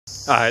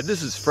Hi,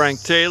 this is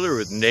Frank Taylor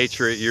with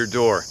Nature at Your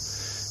Door.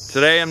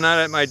 Today I'm not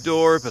at my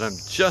door, but I'm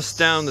just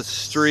down the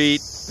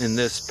street in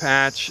this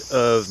patch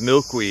of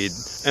milkweed.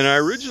 And I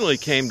originally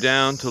came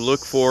down to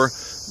look for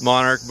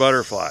monarch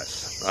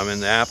butterflies. I'm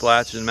in the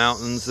Appalachian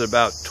Mountains at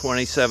about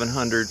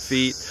 2,700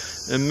 feet,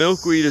 and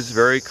milkweed is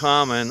very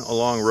common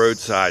along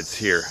roadsides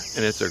here,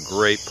 and it's a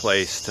great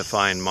place to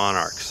find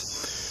monarchs.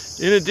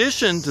 In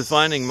addition to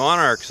finding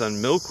monarchs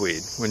on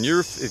milkweed,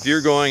 if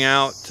you're going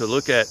out to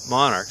look at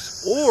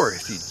monarchs, or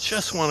if you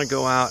just want to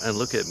go out and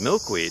look at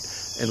milkweed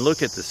and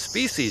look at the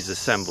species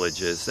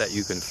assemblages that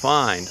you can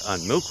find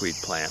on milkweed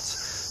plants,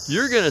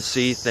 you're going to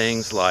see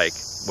things like,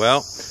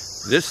 well,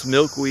 this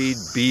milkweed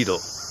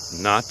beetle,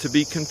 not to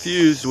be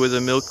confused with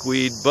a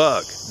milkweed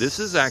bug. This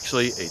is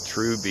actually a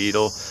true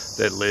beetle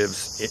that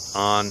lives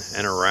on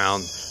and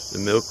around the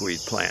milkweed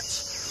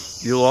plants.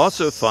 You'll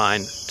also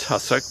find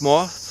tussock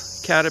moth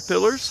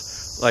caterpillars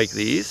like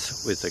these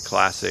with the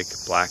classic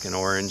black and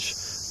orange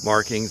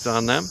markings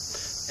on them,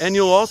 and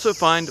you'll also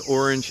find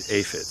orange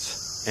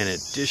aphids. In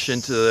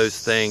addition to those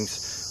things,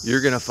 you're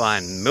going to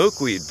find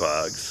milkweed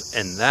bugs,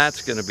 and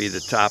that's going to be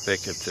the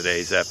topic of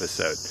today's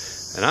episode.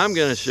 And I'm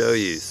going to show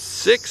you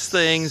 6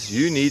 things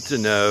you need to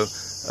know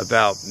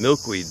about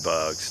milkweed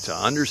bugs to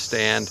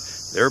understand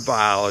their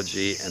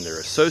biology and their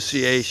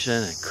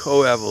association and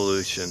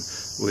coevolution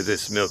with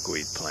this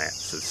milkweed plant.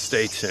 So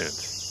stay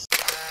tuned.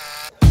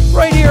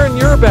 Right here in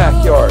your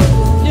backyard.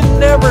 You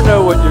never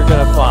know what you're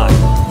going to find.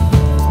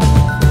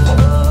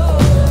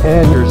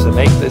 And here's to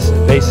make this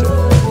invasive.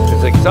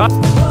 It's exotic.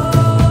 In the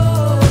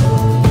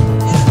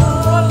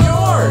front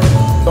yard.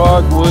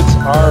 Dogwoods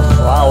are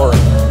flowering.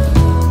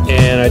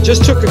 And I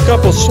just took a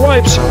couple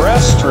swipes.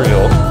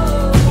 Terrestrial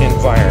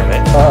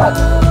environment.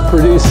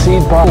 Produce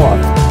seed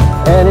pollen.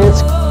 And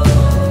it's...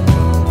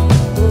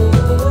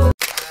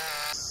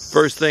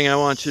 First thing I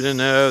want you to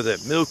know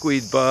that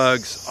milkweed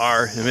bugs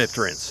are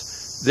hemipterans.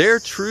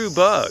 They're true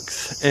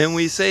bugs, and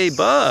we say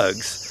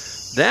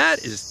bugs,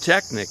 that is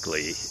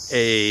technically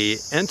an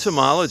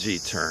entomology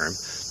term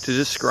to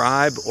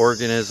describe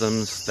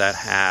organisms that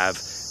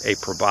have a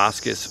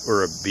proboscis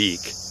or a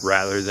beak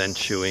rather than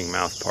chewing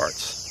mouth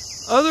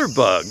parts. Other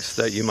bugs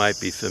that you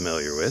might be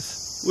familiar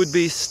with would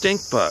be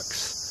stink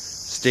bugs.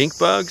 Stink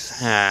bugs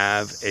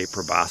have a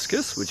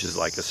proboscis, which is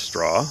like a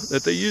straw,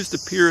 that they use to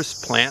pierce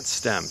plant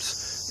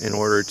stems in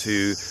order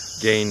to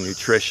gain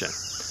nutrition.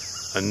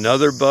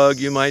 Another bug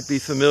you might be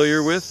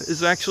familiar with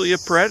is actually a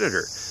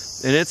predator,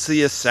 and it's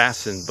the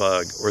assassin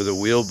bug or the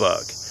wheel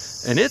bug.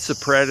 And it's a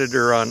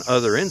predator on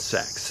other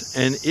insects,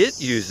 and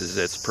it uses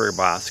its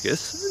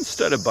proboscis,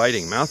 instead of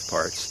biting mouth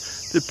parts,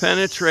 to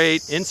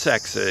penetrate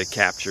insects that it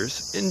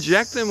captures,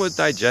 inject them with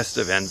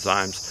digestive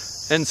enzymes,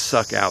 and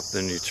suck out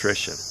the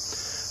nutrition.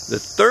 The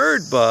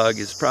third bug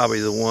is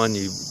probably the one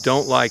you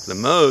don't like the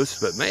most,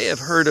 but may have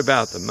heard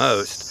about the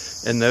most,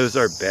 and those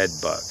are bed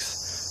bugs.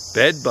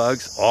 Bed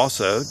bugs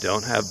also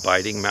don't have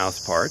biting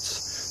mouth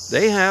parts.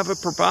 They have a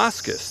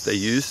proboscis they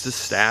use to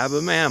stab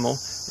a mammal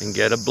and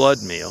get a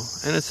blood meal.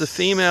 And it's the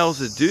females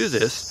that do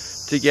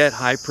this to get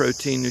high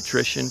protein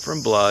nutrition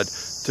from blood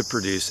to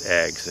produce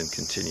eggs and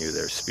continue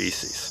their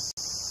species.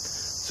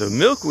 So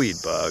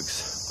milkweed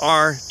bugs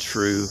are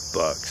true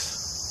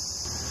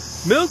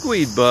bugs.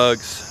 Milkweed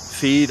bugs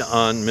feed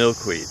on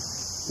milkweed.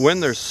 When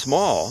they're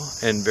small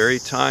and very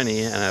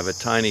tiny and have a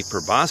tiny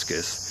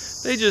proboscis,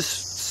 they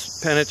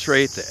just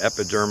penetrate the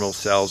epidermal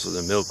cells of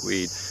the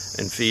milkweed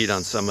and feed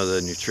on some of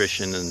the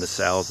nutrition in the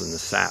cells and the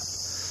sap.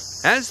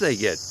 As they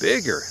get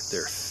bigger,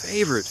 their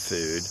favorite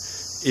food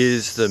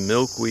is the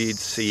milkweed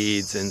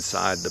seeds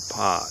inside the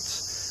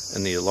pods.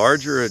 And the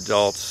larger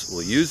adults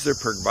will use their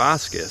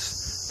proboscis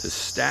to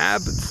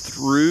stab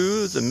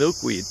through the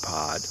milkweed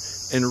pod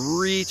and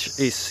reach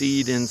a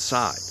seed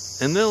inside.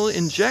 And they'll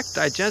inject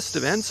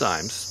digestive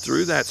enzymes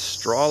through that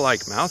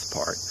straw-like mouth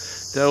part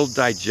that'll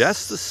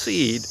digest the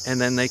seed, and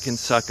then they can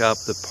suck up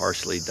the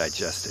partially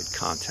digested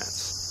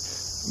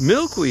contents.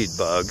 Milkweed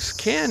bugs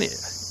can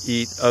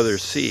eat other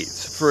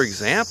seeds. For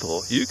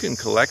example, you can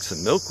collect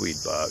some milkweed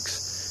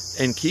bugs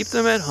and keep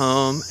them at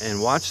home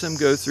and watch them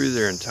go through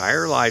their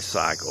entire life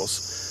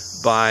cycles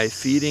by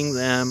feeding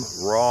them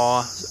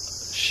raw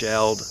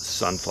shelled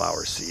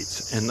sunflower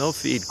seeds, and they'll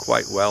feed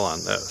quite well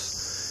on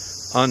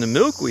those. On the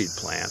milkweed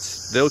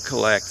plants, they'll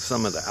collect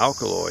some of the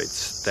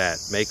alkaloids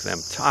that make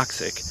them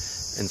toxic,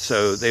 and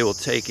so they will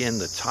take in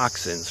the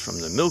toxins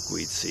from the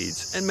milkweed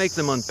seeds and make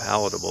them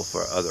unpalatable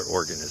for other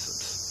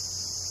organisms.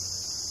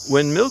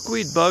 When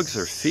milkweed bugs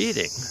are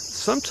feeding,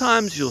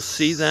 sometimes you'll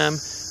see them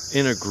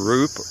in a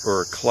group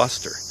or a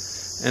cluster,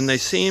 and they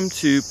seem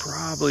to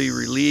probably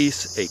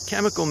release a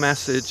chemical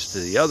message to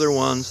the other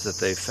ones that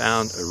they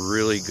found a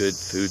really good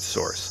food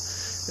source.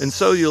 And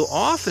so you'll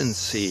often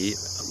see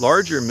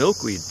larger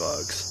milkweed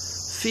bugs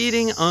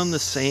feeding on the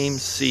same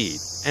seed.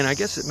 And I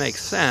guess it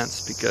makes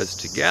sense because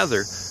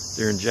together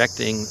they're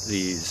injecting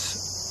these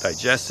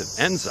digestive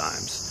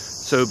enzymes.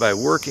 So by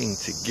working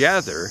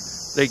together,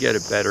 they get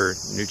a better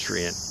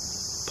nutrient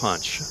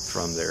punch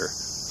from their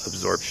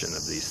absorption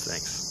of these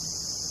things.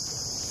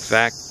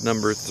 Fact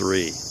number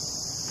 3.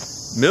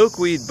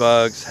 Milkweed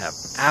bugs have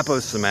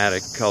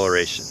aposematic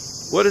coloration.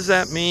 What does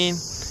that mean?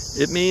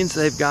 It means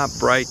they've got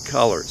bright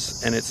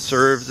colors, and it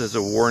serves as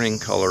a warning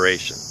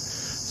coloration.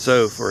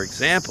 So, for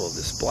example,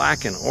 this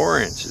black and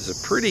orange is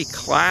a pretty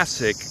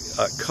classic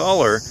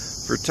color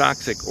for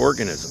toxic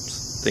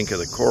organisms. Think of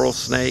the coral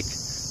snake,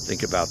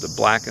 think about the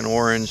black and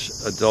orange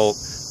adult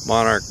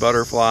monarch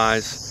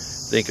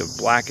butterflies, think of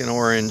black and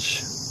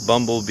orange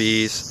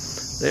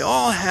bumblebees. They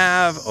all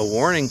have a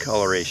warning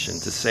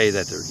coloration to say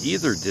that they're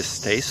either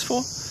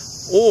distasteful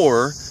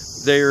or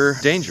they're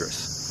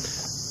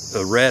dangerous.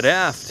 The red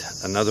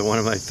eft, another one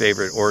of my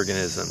favorite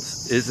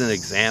organisms, is an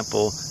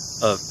example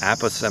of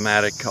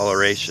aposematic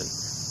coloration.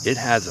 It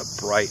has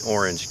a bright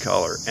orange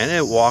color, and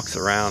it walks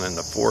around in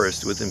the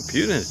forest with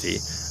impunity,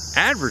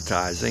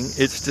 advertising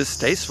its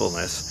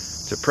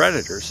distastefulness to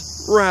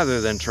predators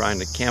rather than trying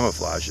to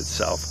camouflage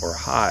itself or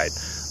hide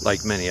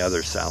like many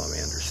other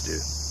salamanders do.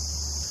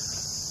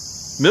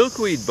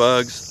 Milkweed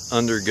bugs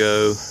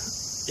undergo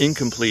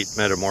incomplete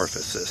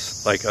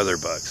metamorphosis like other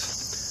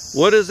bugs.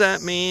 What does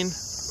that mean?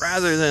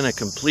 Rather than a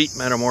complete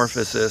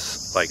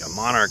metamorphosis like a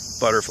monarch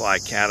butterfly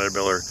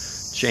caterpillar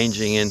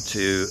changing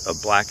into a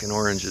black and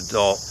orange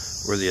adult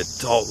where the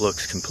adult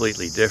looks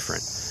completely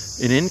different.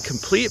 In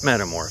incomplete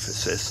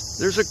metamorphosis,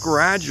 there's a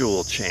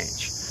gradual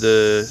change.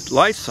 The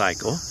life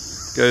cycle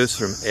goes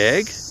from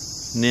egg,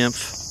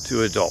 nymph,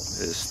 to adult.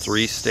 It is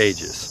 3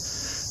 stages.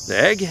 The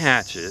egg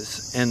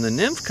hatches and the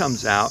nymph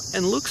comes out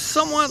and looks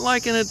somewhat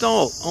like an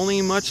adult,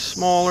 only much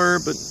smaller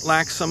but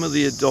lacks some of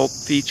the adult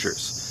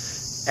features.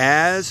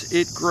 As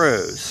it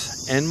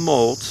grows and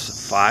molts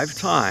 5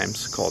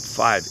 times, called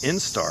 5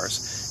 instars,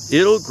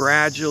 it'll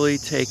gradually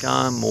take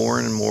on more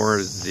and more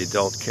of the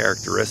adult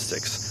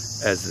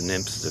characteristics as the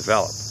nymphs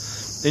develop.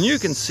 And you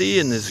can see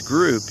in this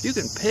group, you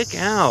can pick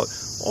out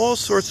all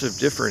sorts of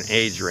different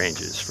age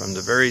ranges, from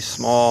the very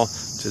small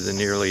to the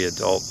nearly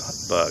adult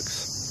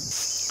bugs.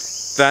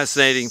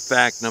 Fascinating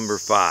fact number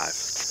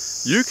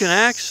 5. You can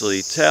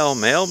actually tell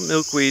male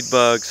milkweed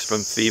bugs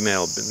from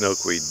female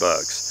milkweed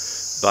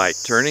bugs by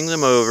turning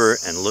them over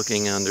and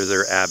looking under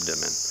their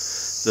abdomen.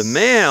 The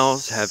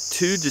males have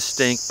 2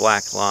 distinct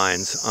black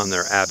lines on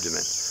their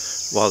abdomen,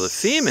 while the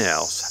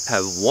females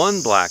have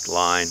 1 black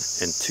line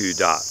and 2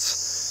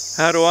 dots.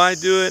 How do I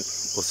do it?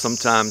 Well,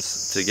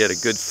 sometimes to get a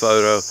good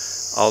photo,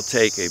 I'll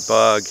take a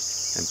bug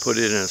and put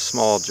it in a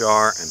small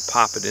jar and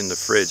pop it in the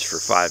fridge for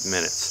 5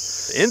 minutes.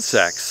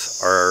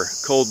 Insects are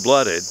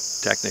cold-blooded,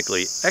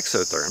 technically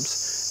exotherms,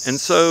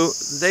 and so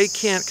they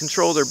can't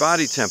control their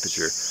body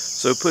temperature.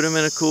 So put them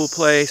in a cool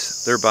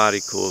place, their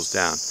body cools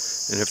down.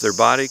 And if their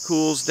body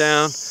cools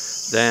down,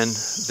 then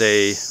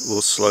they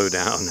will slow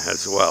down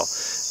as well.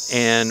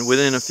 And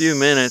within a few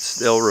minutes,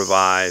 they'll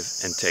revive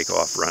and take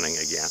off running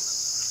again.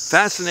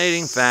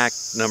 Fascinating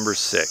fact number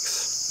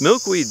 6.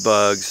 Milkweed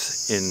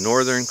bugs in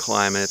northern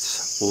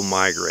climates will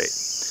migrate.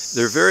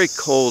 They're very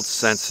cold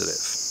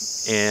sensitive.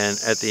 And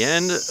at the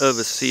end of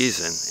a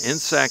season,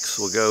 insects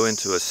will go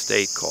into a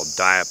state called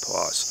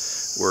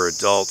diapause, where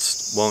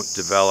adults won't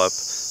develop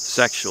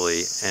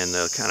sexually and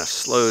they'll kind of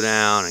slow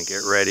down and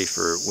get ready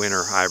for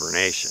winter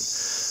hibernation.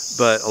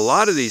 But a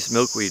lot of these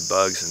milkweed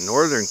bugs in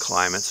northern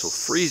climates will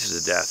freeze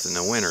to death in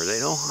the winter. They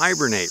don't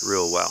hibernate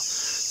real well.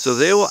 So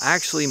they will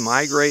actually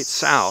migrate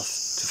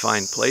south to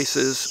find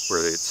places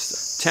where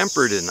it's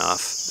temperate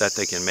enough that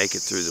they can make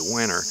it through the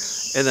winter,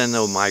 and then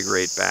they'll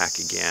migrate back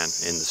again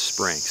in the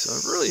spring. So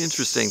a really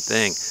interesting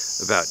thing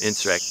about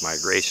insect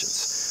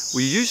migrations.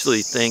 We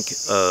usually think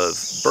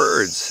of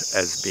birds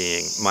as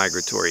being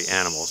migratory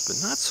animals, but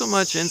not so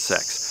much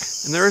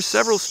insects. And there are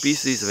several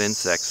species of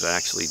insects that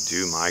actually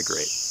do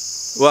migrate.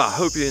 Well, I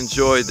hope you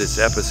enjoyed this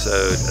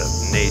episode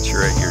of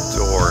Nature at Your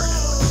Door,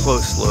 and a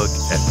close look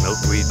at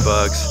milkweed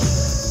bugs.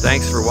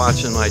 Thanks for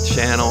watching my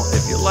channel.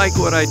 If you like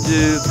what I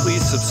do,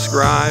 please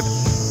subscribe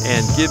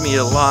and give me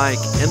a like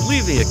and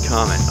leave me a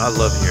comment. I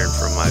love hearing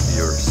from my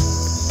viewers.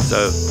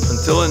 So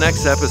until the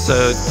next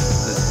episode,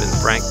 this has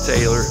been Frank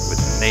Taylor with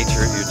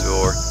Nature at Your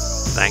Door.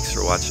 Thanks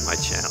for watching my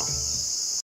channel.